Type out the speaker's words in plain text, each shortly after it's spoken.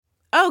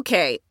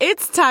Okay,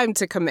 it's time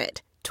to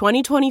commit.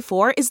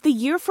 2024 is the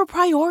year for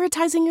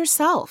prioritizing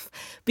yourself.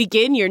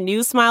 Begin your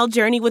new smile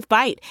journey with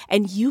Byte,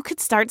 and you could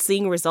start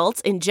seeing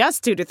results in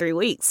just 2 to 3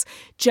 weeks.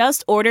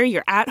 Just order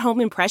your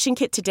at-home impression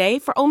kit today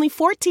for only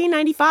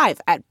 $14.95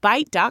 at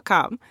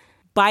Byte.com.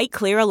 Byte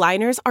Clear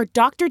aligners are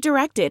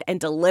doctor-directed and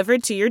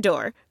delivered to your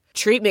door.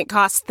 Treatment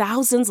costs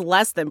thousands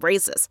less than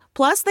braces.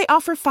 Plus, they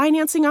offer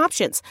financing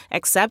options,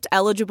 accept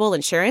eligible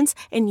insurance,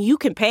 and you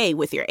can pay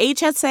with your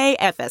HSA,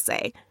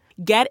 FSA.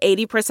 Get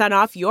 80%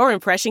 off your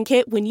impression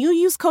kit when you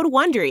use code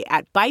WONDERY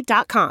at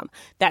Byte.com.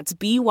 That's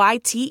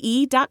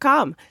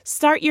BYTE.com.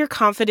 Start your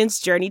confidence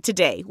journey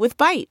today with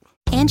Byte.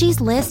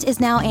 Angie's List is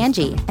now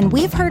Angie, and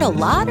we've heard a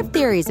lot of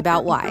theories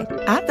about why.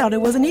 I thought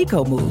it was an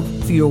eco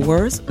move. Fewer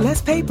words,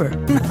 less paper.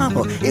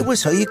 No, it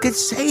was so you could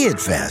say it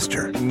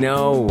faster.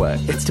 No,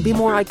 it's to be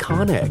more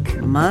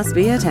iconic. Must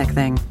be a tech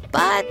thing.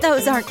 But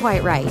those aren't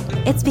quite right.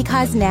 It's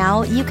because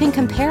now you can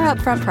compare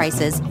upfront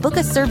prices, book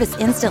a service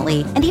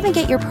instantly, and even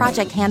get your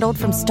project handled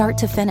from start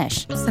to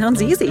finish.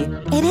 Sounds easy.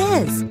 It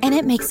is, and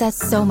it makes us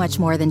so much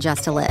more than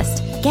just a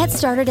list. Get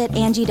started at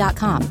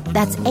Angie.com.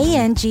 That's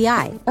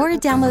ANGI, or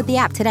download the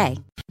app today.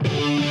 Want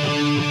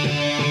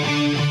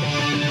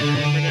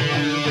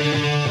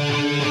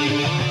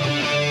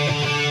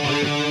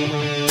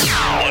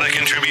to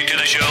contribute to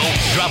the show?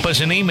 Drop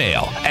us an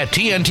email at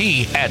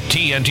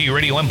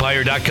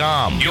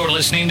TNT@TNTRadioEmpire.com. You're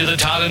listening to the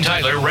Todd and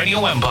Tyler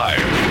Radio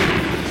Empire.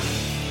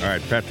 All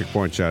right, Patrick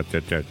points out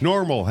that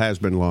NORML has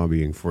been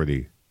lobbying for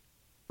the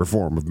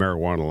reform of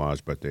marijuana laws,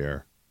 but they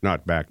are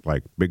not backed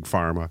like Big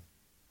Pharma,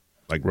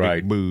 like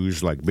Big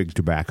Booze, like Big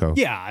Tobacco.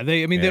 Yeah,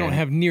 they don't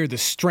have near the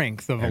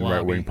strength of a lobby.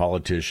 Right-wing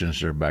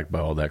politicians are backed by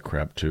all that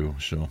crap, too.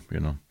 So,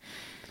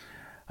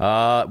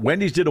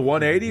 Wendy's did a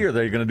 180. Are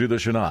they going to do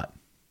this or not?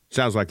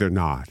 Sounds like they're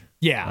not.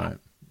 Yeah. All right.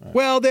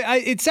 Well,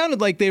 it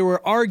sounded like they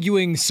were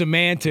arguing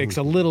semantics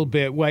a little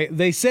bit.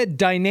 They said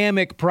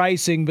dynamic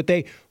pricing, but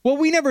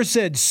we never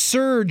said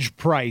surge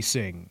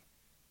pricing.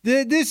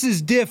 This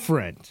is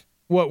different,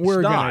 what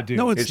we're going to do.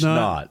 No, it's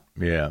not.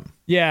 Yeah.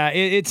 Yeah,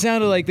 it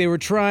sounded like they were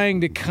trying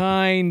to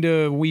kind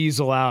of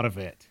weasel out of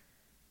it.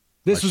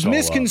 This was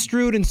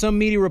misconstrued in some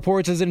media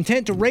reports as an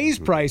intent to raise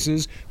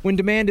prices when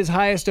demand is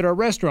highest at our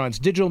restaurants.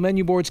 Digital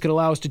menu boards could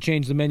allow us to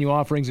change the menu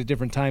offerings at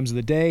different times of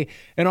the day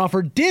and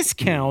offer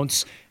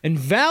discounts and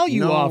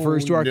value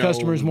offers to our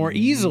customers more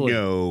easily.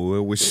 No,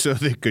 it was so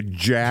they could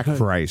jack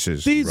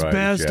prices. These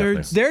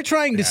bastards. Exactly. They're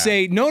trying to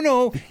say,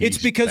 no, it's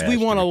because we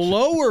want to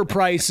lower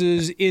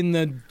prices in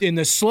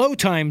the slow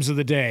times of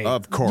the day.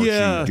 Of course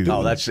you do.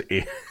 Oh, that's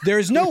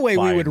There's no way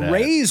we would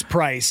raise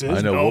prices.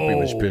 I know Whoopi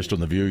was pissed on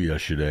The View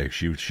yesterday.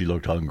 She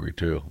looked hungry,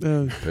 too.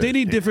 They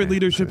need different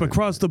leadership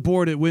across the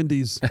board at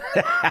Wendy's.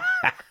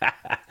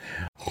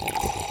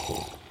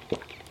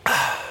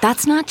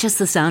 That's not just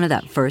the sound of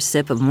that first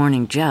sip of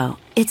Morning Joe.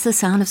 It's the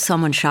sound of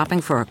someone shopping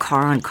for a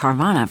car on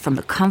Carvana from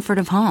the comfort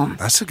of home.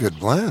 That's a good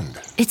blend.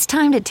 It's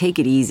time to take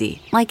it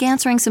easy, like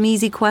answering some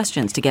easy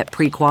questions to get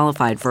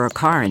pre-qualified for a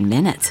car in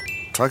minutes.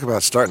 Talk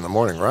about starting the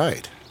morning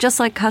right. Just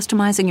like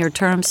customizing your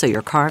terms so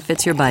your car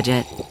fits your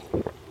budget.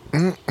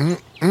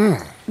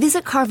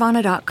 Visit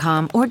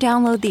Carvana.com or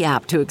download the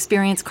app to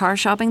experience car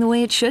shopping the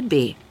way it should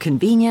be.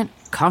 Convenient,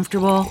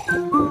 comfortable.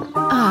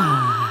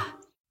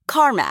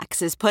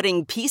 CarMax is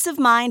putting peace of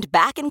mind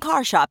back in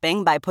car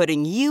shopping by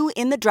putting you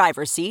in the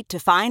driver's seat to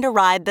find a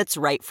ride that's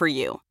right for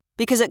you.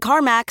 Because at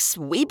CarMax,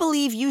 we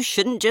believe you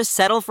shouldn't just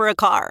settle for a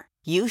car.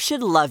 You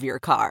should love your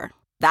car.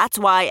 That's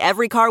why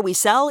every car we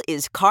sell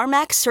is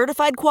CarMax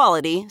certified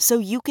quality, so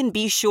you can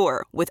be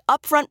sure with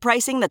upfront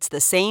pricing that's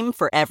the same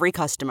for every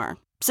customer.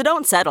 So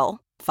don't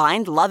settle.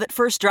 Find love at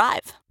first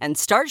drive and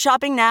start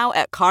shopping now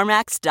at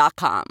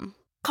CarMax.com.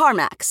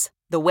 CarMax,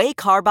 the way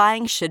car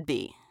buying should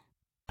be.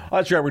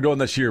 That's right. We're doing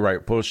this here,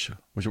 right, Push?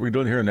 What are we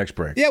doing here in the next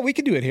break? Yeah, we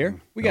can do it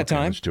here. We got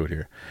time. Let's do it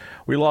here.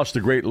 We lost the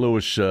great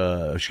Lewis,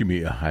 I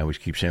always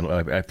keep saying,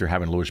 after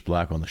having Lewis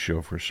Black on the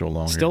show for so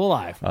long. Still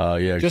alive.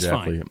 Yeah, exactly. Just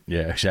fine.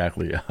 Yeah,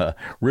 exactly.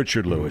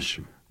 Richard Lewis.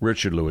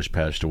 Richard Lewis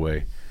passed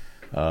away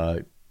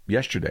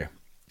yesterday.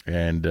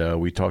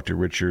 And we talked to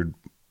Richard.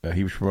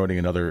 He was promoting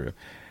another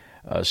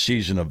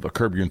season of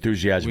Curb Your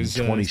Enthusiasm in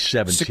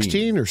 2017.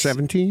 16 or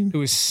 17?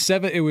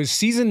 It was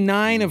season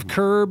 9 of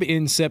Curb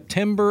in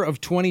September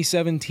of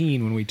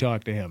 2017 when we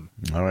talked to him.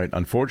 All right.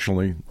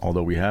 Unfortunately,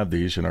 although we have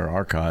these in our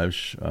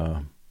archives,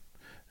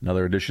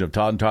 another edition of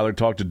Todd and Tyler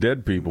Talk to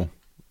Dead People.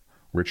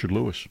 Richard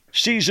Lewis.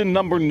 Season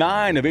number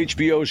 9 of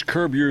HBO's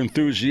Curb Your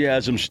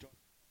Enthusiasm.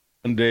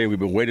 Sunday, we've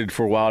been waiting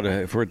for a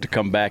while for it to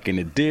come back, and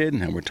it did.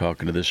 And we're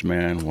talking to this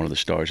man, one of the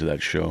stars of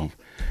that show,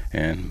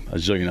 and a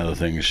zillion other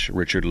things,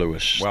 Richard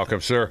Lewis. Welcome,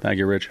 sir. Thank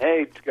you, Rich.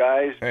 Hey,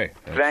 guys. Hey.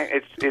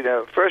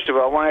 First of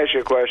all, I want to ask you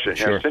a question.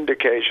 Sure.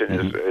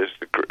 Syndication is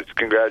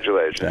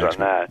congratulations on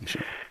that.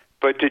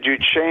 But did you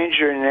change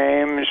your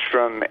names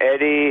from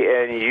Eddie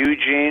and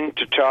Eugene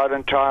to Todd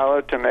and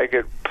Tyler to make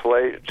it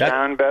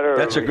sound better?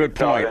 That's a good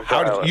point.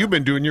 You've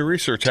been doing your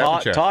research,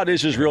 haven't you? Todd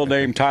is his real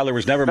name. Tyler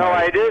was never married. No,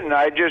 I didn't.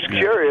 I'm just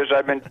curious.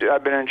 I've been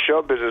in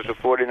show business for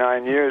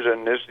 49 years,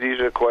 and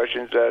these are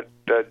questions that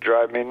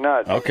drive me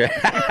nuts. Okay.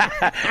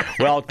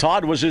 Well,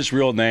 Todd was his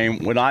real name.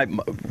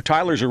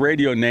 Tyler's a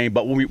radio name,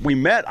 but when we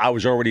met, I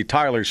was already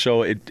Tyler,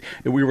 so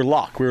we were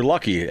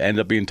lucky. It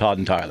ended up being Todd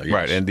and Tyler. Yes.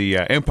 Right, and the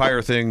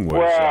Empire thing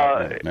was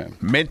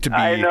meant to be.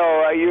 I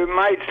know you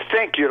might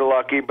think you're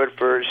lucky, but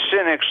for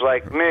cynics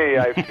like me,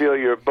 I feel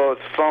you're both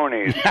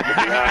phonies. To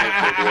be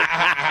honest with you.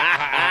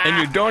 And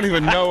you don't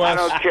even know us.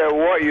 I don't care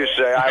what you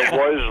say. I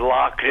was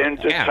locked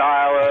into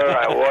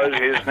Tyler.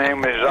 His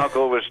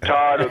uncle was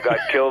Todd, who got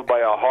killed by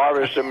a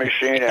harvester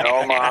machine in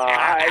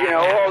Omaha.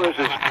 All this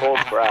is bull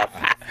crap.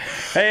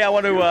 Hey, I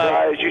want to.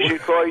 Guys, you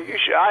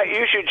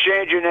should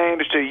change your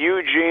names to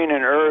Eugene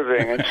and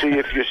Irving and see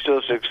if you're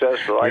still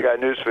successful. I got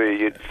news for you.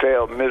 You'd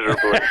fail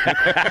miserably.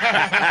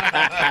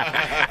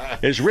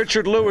 Is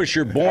Richard Lewis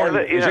your born?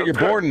 Is that your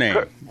born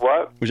name?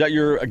 What? Was that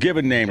your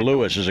given name,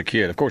 Lewis, as a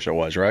kid? Of course it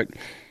was, right?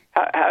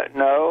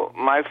 No,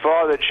 my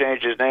father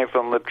changed his name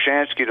from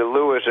Lipchansky to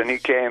Lewis, and he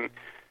came,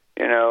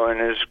 and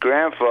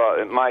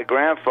my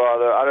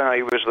grandfather, I don't know,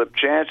 he was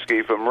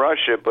Lipchansky from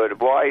Russia, but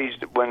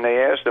when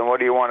they asked him, what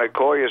do you want to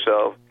call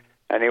yourself?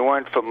 And he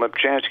went from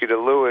Lipchansky to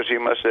Lewis. He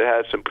must have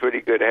had some pretty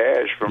good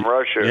hash from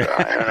Russia. Yeah.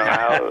 I don't know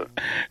how.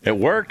 It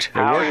worked. He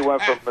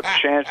went from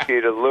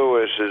Lipchansky to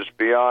Lewis is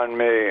beyond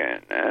me.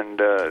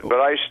 But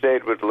I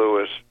stayed with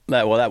Lewis.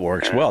 That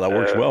works well. That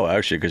works well,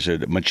 actually, because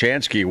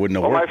Machansky wouldn't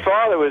have worked. My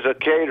father was a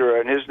caterer,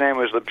 and his name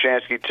was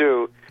Lipchansky,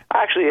 too.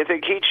 Actually, I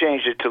think he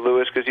changed it to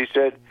Lewis because he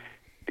said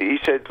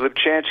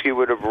Lipchansky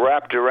would have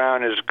wrapped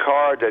around his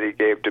card that he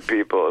gave to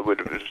people. It was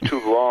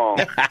too long.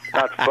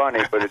 Not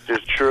funny, but it's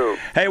just true.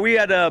 Hey, we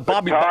had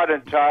Bobby. Todd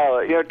and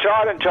Tyler.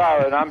 Todd and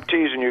Tyler, and I'm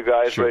teasing you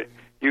guys, sure. But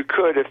you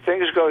could, if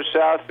things go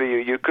south for you,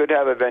 you could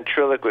have a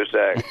ventriloquist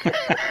act.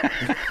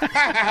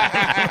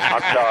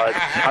 I'm Todd.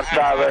 I'm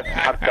Tyler.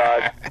 I'm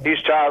Todd.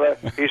 He's Tyler.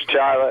 He's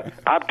Tyler.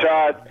 I'm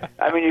Todd.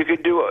 I mean, you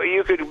could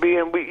open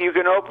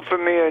for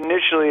me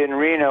initially in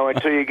Reno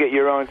until you get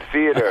your own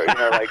theater,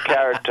 like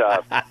Carrot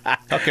Top.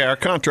 Okay, our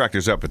contract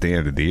is up at the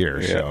end of the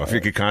year, so if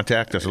you could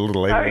contact us a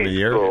little later in the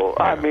year. Cool.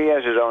 Yeah. I mean, he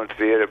has his own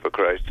theater, for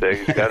Christ's sake.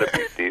 He's got to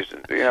be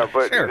decent,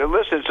 But sure.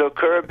 Listen, so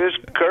Curb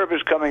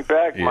is coming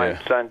back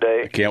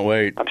Sunday. I can't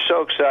wait. I'm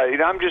so excited.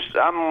 I'm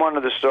one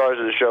of the stars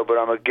of the show, but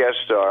I'm a guest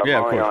star.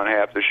 I'm only on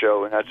half the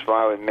show, and that's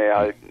fine with me.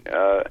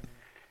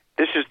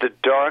 This is the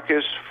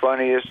darkest,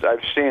 funniest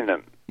I've seen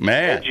them.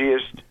 Man,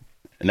 edgiest.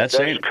 And that's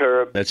saying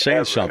Curb. That's saying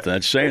ever. something.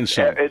 That's saying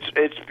something.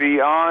 It's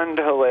beyond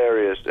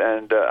hilarious,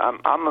 and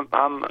I'm a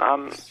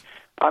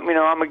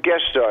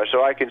guest star,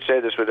 so I can say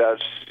this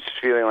without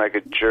feeling like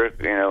a jerk,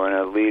 an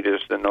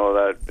elitist and all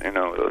that,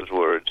 those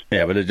words.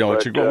 Yeah, but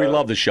we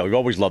love the show. We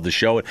always love the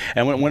show.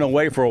 And when it went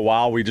away for a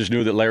while, we just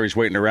knew that Larry's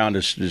waiting around.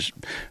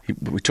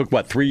 We took,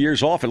 3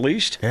 years off at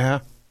least? Yeah.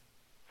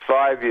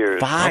 5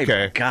 years. 5?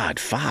 Okay. God,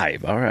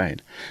 5. All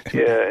right.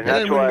 Yeah, and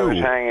that's why I was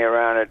hanging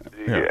around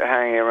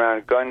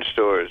gun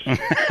stores.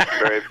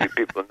 Very few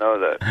people know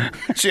that.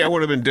 See, I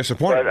would have been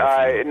disappointed.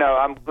 But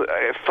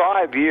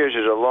 5 years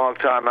is a long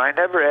time. I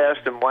never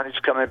asked him when he's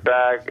coming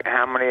back,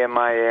 how many am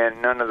I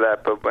in, none of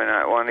that. But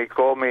when he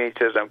called me, he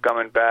says, I'm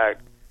coming back.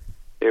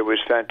 It was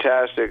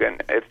fantastic.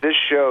 And if this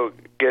show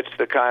gets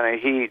the kind of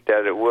heat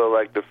that it will,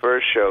 like the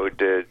first show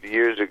did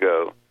years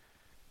ago,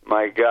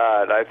 my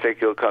God, I think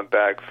he'll come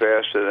back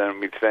faster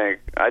than we think.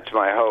 That's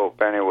my hope,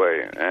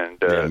 anyway. And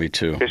yeah, me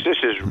too. Because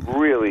this is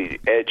really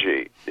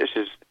edgy. This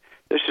is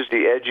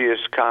the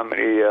edgiest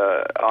comedy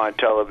on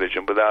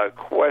television, without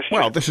question.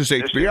 Well, this is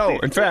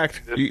HBO. In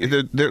fact,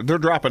 they're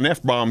dropping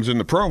F-bombs in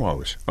the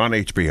promos on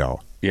HBO.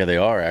 Yeah, they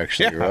are,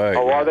 actually. Yeah. Right.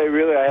 Oh, are they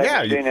really? I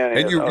haven't seen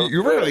any and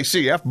you rarely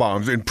see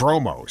F-bombs in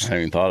promos. I hadn't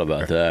even thought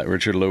about that.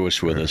 Richard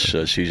Lewis with us,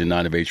 Season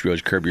 9 of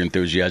HBO's Curb Your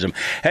Enthusiasm.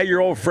 Hey, your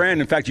old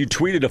friend, in fact, you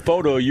tweeted a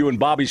photo of you and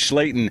Bobby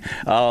Slayton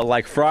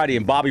like Friday,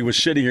 and Bobby was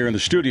sitting here in the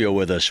studio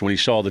with us when he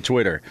saw the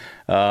Twitter.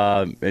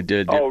 Oh,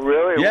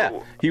 really? Yeah.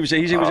 Wow.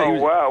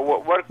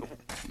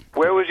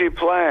 Where was he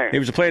playing? He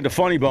was playing the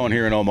Funny Bone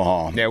here in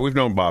Omaha. Yeah, we've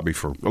known Bobby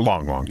for a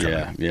long, long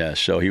time. Yeah.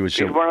 So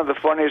he's one of the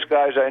funniest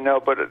guys I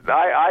know. But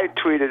I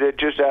tweeted it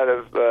just out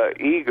of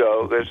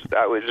ego, because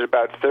that was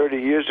about 30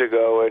 years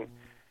ago,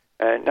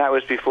 and that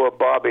was before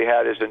Bobby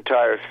had his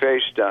entire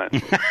face done.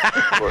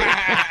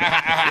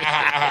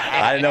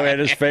 I didn't know he had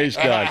his face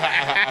done.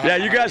 Yeah,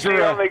 you guys were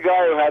the only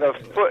guy who had a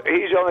foot.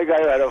 He's the only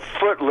guy who had a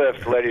foot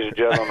lift, ladies and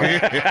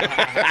gentlemen.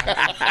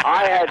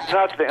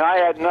 I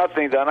had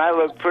nothing done. I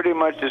looked pretty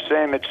much the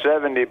same at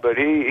 70, but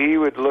he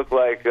would look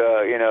like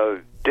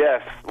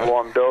death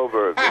warmed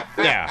over at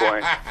this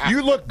point.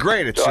 You look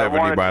great at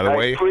 70, by the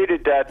way. I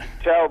tweeted that to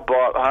tell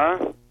Bob,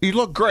 huh? You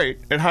look great,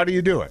 and how do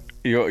you do it?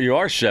 You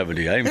are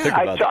 70. I didn't even think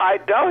about that. I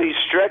know he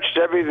stretched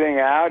everything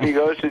out. He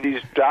goes to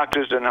these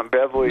doctors in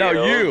Beverly Hills.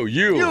 No,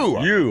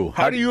 you.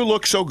 How do you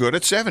look so good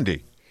at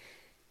 70?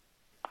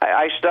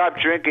 I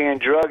stopped drinking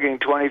and drugging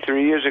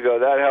 23 years ago.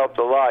 That helped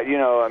a lot.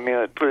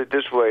 Put it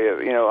this way.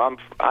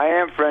 I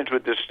am friends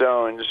with the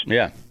Stones.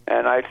 Yeah.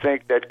 And I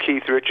think that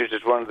Keith Richards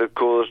is one of the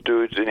coolest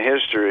dudes in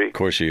history. Of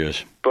course he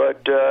is.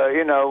 But,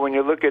 when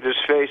you look at his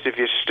face, if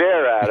you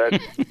stare at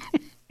it,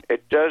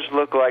 it does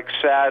look like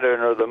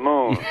Saturn or the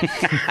moon.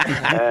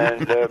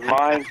 And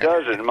mine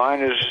doesn't.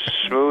 Mine is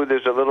smooth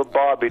as a little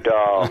Barbie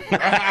doll.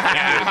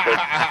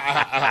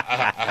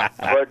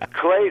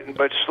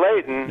 But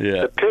Slayton,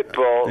 the pit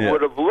bull,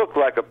 would have looked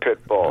like a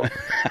pit bull.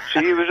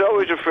 See, he was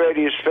always afraid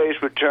his face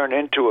would turn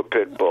into a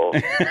pit bull.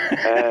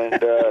 And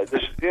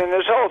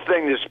this whole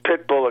thing, this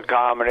pit bull of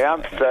comedy,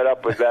 I'm fed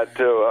up with that,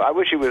 too. I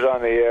wish he was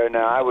on the air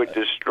now. I would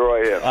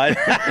destroy him.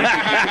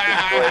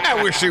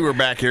 I wish he were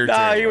back here, too.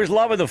 No, he was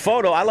loving the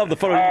photo. I love the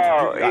photo.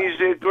 Oh, he's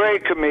a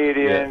great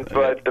comedian,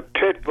 but the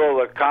pit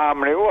bull of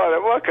comedy,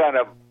 what kind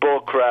of bull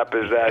crap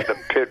is that, the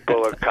pit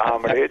bull of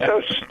comedy? It's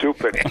so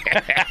stupid.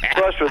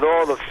 Plus, with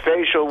all the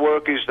facial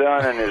work he's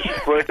done and his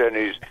foot, and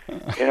he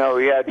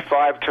had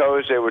 5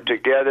 toes, they were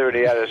together, and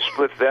he had to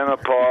split them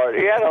apart.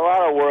 He had a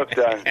lot of work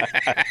done.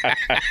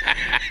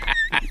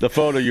 The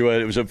photo you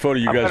had, it was a photo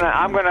you guys...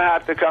 I'm going to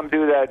have to come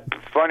do that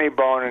Funny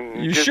Bone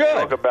and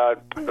talk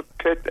about the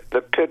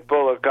pit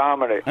bull of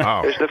comedy.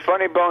 Oh. Is the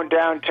Funny Bone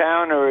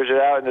downtown, or is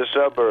it out in the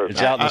suburbs?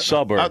 It's out in the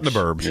suburbs. Out in the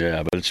burbs.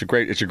 Yeah, but it's a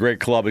great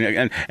club,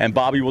 and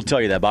Bobby will tell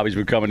you that. Bobby's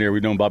been coming here.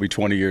 We've known Bobby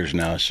 20 years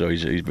now, so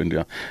he's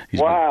been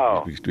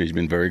he's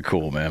been very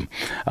cool, man.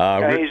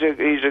 He's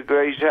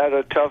had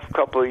a tough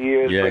couple of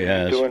years, but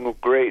he's doing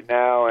great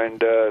now,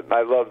 and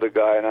I love the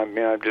guy, and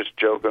I'm just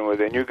joking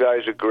with him. You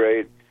guys are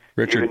great.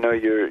 Richard. Even though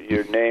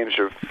your names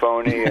are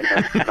phony and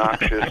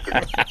obnoxious.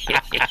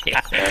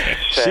 And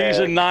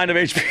Season 9 of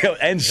HBO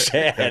and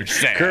sad.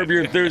 Curb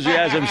Your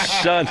Enthusiasm,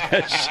 son.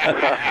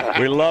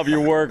 We love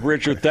your work,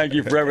 Richard. Thank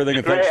you for everything.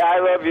 And thanks. I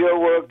love your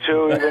work,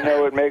 too, even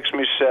though it makes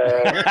me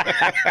sad.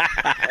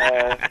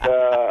 And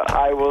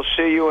I will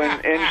see you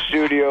in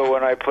studio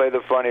when I play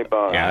the Funny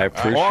Bone. Yeah, I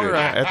appreciate it. Or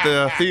at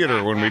the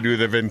theater when we do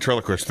the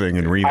ventriloquist thing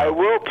in Reno. I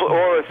will,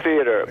 or a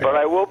theater, but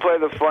I will play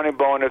the Funny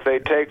Bone if they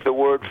take the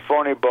word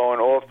Funny Bone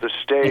off the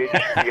stage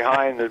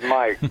behind the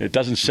mic. It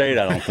doesn't say it,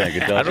 I don't think.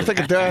 It does. I don't think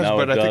it does, no,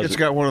 but I think it's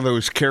got one of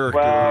those character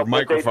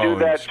microphones. But they do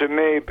that to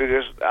me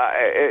because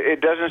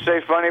it doesn't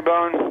say Funny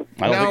Bone.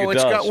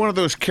 It's got one of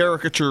those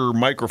caricature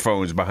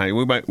microphones behind.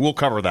 We'll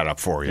cover that up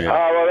for you. Oh,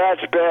 well,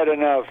 that's bad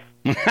enough.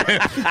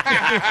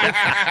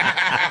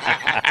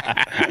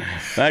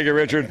 Thank you,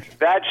 Richard.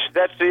 That's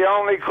the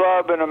only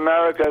club in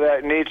America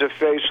that needs a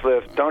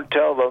facelift. Don't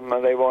tell them,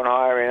 they won't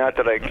hire me. Not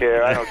that I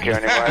care. I don't care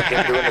anymore. I've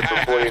been doing it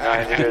for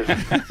 49 years.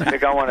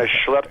 Think I want to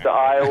schlep to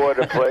Iowa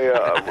to play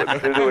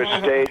to do a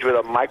stage with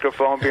a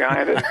microphone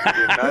behind it?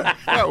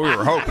 Well, we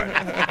were hoping.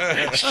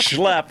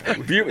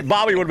 Schlep.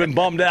 Bobby would have been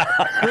bummed out.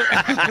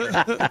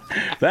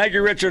 Thank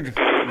you, Richard.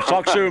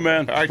 Talk soon,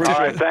 man. All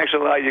right, thanks a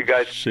lot, you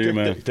guys. See you,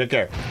 man. Take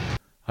care.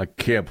 I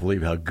can't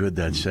believe how good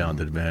that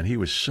sounded, man. He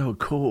was so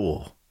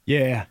cool.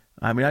 Yeah.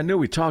 I mean, I knew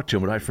we talked to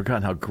him, but I'd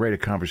forgotten how great a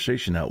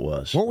conversation that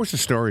was. What was the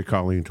story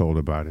Colleen told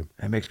about him?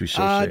 That makes me so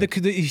sad.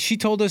 She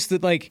told us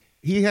that,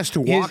 he has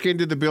to walk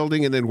into the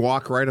building and then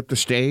walk right up the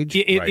stage?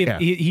 At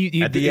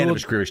the end of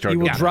his career, he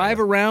will drive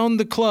around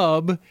the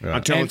club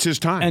until it's his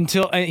time.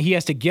 Until he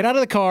has to get out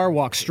of the car,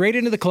 walk straight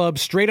into the club,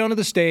 straight onto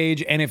the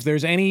stage, and if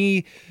there's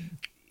any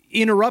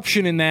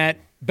interruption in that,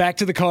 back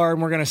to the car,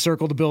 and we're going to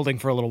circle the building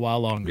for a little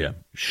while longer. Yeah,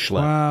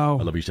 schlep. Wow.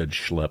 I love you said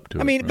schlep, too.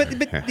 I mean, but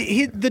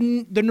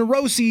the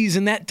neuroses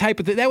and that type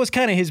of thing, that was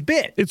kind of his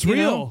bit. It's real.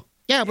 Know?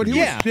 Yeah, but he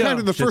was kind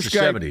of the first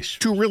guy 70s.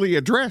 to really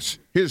address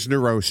his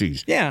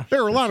neuroses. Yeah.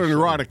 There were a lot of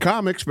neurotic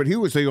comics, but he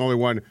was the only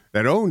one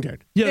that owned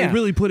it. Yeah, he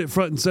really put it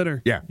front and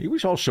center. Yeah. He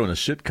was also in a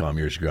sitcom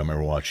years ago. I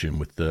remember watching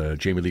with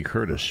Jamie Lee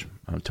Curtis.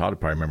 Todd would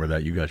probably remember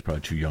that. You guys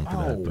probably too young for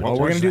that. But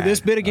we're going to do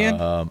this bit again?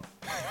 No,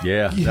 look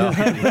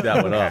that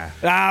one up.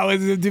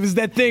 It was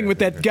that thing with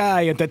that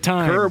guy at that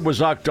time. Curb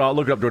was, I'll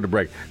look it up during the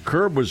break.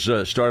 Curb was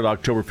started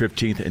October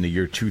 15th in the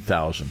year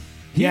 2000.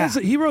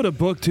 He wrote a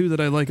book, too, that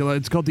I like a lot.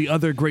 It's called The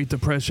Other Great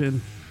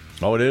Depression.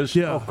 Oh, it is?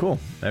 Yeah. Oh, cool.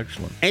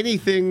 Excellent.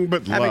 Anything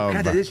but love. I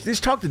mean, God, these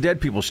Talk to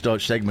Dead People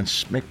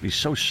segments make me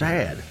so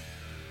sad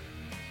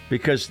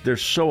because they're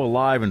so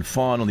alive and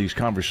fun on these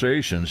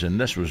conversations,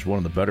 and this was one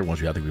of the better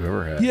ones I think we've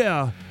ever had.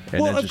 Yeah.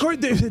 And well, of course,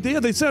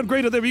 they sound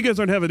great on there, but you guys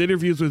aren't having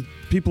interviews with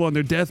people on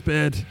their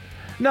deathbed.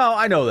 No,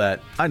 I know that.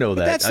 But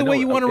that's the way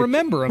you want to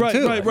remember them,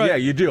 too. Right. Yeah,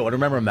 you do. I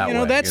remember them that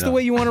way. That's the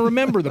way you want to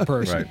remember the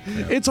person. Right.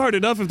 Yeah. It's hard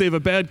enough if they have a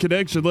bad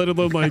connection, let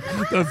alone like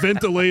a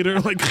ventilator.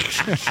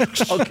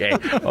 Okay.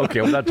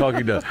 We're not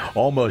talking to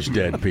almost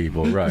dead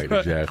people. Right,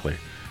 exactly.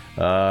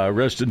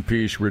 Rest in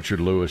peace, Richard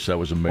Lewis. That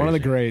was amazing. One of the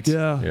greats.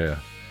 Yeah.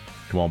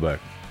 Come on back.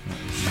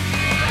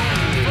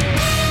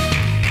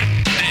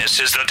 This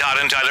is the Todd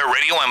and Tyler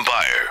Radio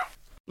Empire.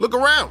 Look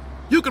around.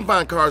 You can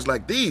find cars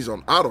like these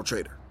on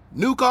AutoTrader.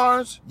 New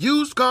cars,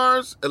 used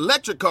cars,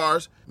 electric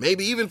cars,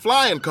 maybe even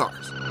flying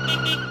cars.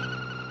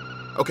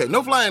 Okay,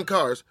 no flying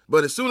cars,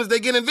 but as soon as they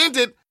get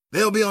invented,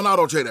 they'll be on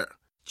AutoTrader.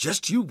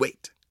 Just you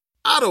wait.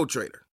 AutoTrader.